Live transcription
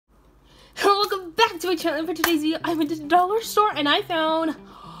back to my channel, and for today's video I went to the dollar store and I found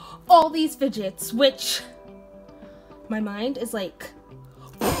all these fidgets, which my mind is like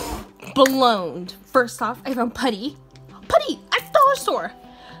blown. First off, I found Putty at the dollar store,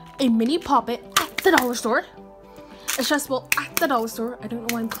 a mini poppet at the dollar store, a stress ball at the dollar store. I don't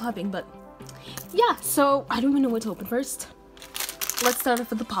know why I'm clapping, but yeah, so I don't even know what to open first. Let's start off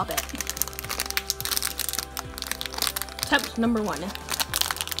with the poppet. Attempt number 1.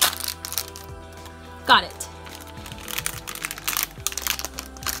 Got it.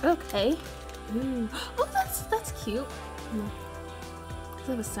 Okay. Ooh. Oh, that's cute. Does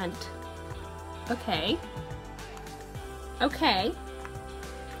it have a scent? Okay. Okay.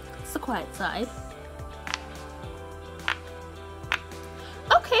 It's the quiet side.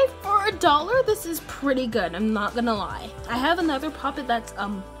 Okay, for $1, this is pretty good. I'm not gonna lie. I have another poppet that's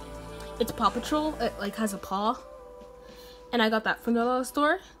it's Paw Patrol. It like has a paw, and I got that from the dollar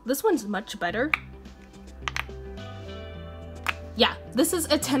store. This one's much better. Yeah, this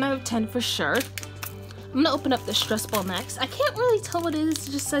is a 10 out of 10 for sure. I'm gonna open up the stress ball next. I can't really tell what it is.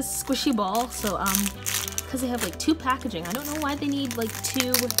 It just says squishy ball. So because they have like 2 packaging. I don't know why they need like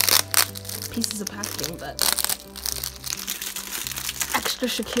 2 pieces of packaging, but extra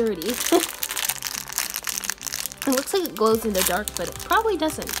security. It looks like it glows in the dark, but it probably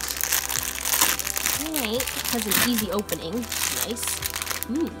doesn't. Alright, has an easy opening. Nice.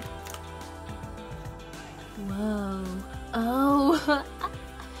 Ooh. Whoa. Oh.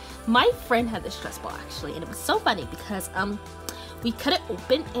 My friend had this stress ball actually, and it was so funny because we cut it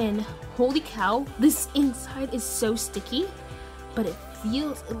open and holy cow, this inside is so sticky, but it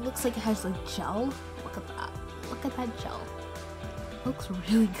looks like it has like gel. Look at that. Look at that gel. Looks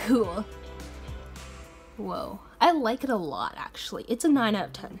really cool. Whoa. I like it a lot actually. It's a 9 out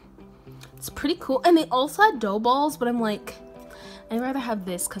of 10. It's pretty cool. And they also had dough balls, but I'm like, I'd rather have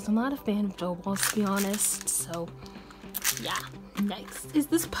this because I'm not a fan of dough balls, to be honest. So yeah. Next is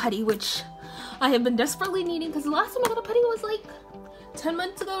this Putty, which I have been desperately needing because the last time I got a Putty was like 10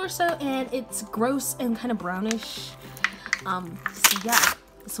 months ago or so, and it's gross and kind of brownish. So yeah,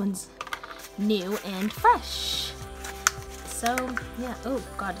 this one's new and fresh. So yeah. Oh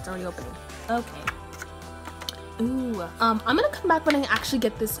god, it's already opening. Okay. Ooh. I'm gonna come back when I actually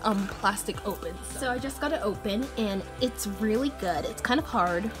get this plastic open. So I just got it open and it's really good. It's kind of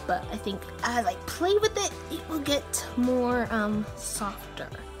hard, but I think as I play with it, it will get more softer.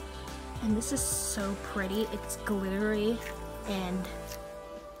 And this is so pretty. It's glittery and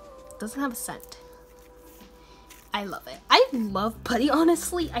doesn't have a scent. I love it. I love Putty,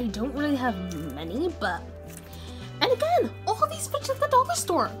 honestly. I don't really have many, but and again, all these fidgets at the dollar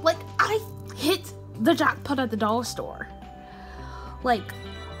store. Like, I hit the jackpot at the dollar store. Like,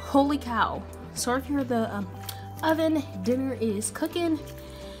 holy cow. Sorry if you're the oven. Dinner is cooking,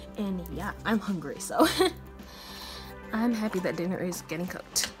 and yeah, I'm hungry, so I'm happy that dinner is getting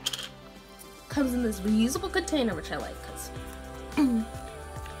cooked. Comes in this reusable container, which I like because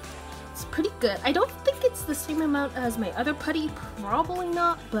it's pretty good. I don't think it's the same amount as my other Putty, probably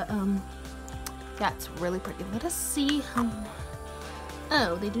not, but yeah, it's really pretty. Let us see.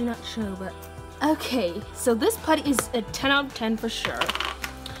 Oh, they do not show, but okay, so this Putty is a 10 out of 10 for sure.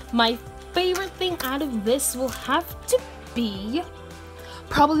 My favorite thing out of this will have to be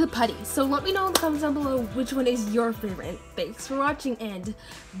probably the Putty. So let me know in the comments down below which one is your favorite. Thanks for watching and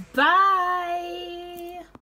bye!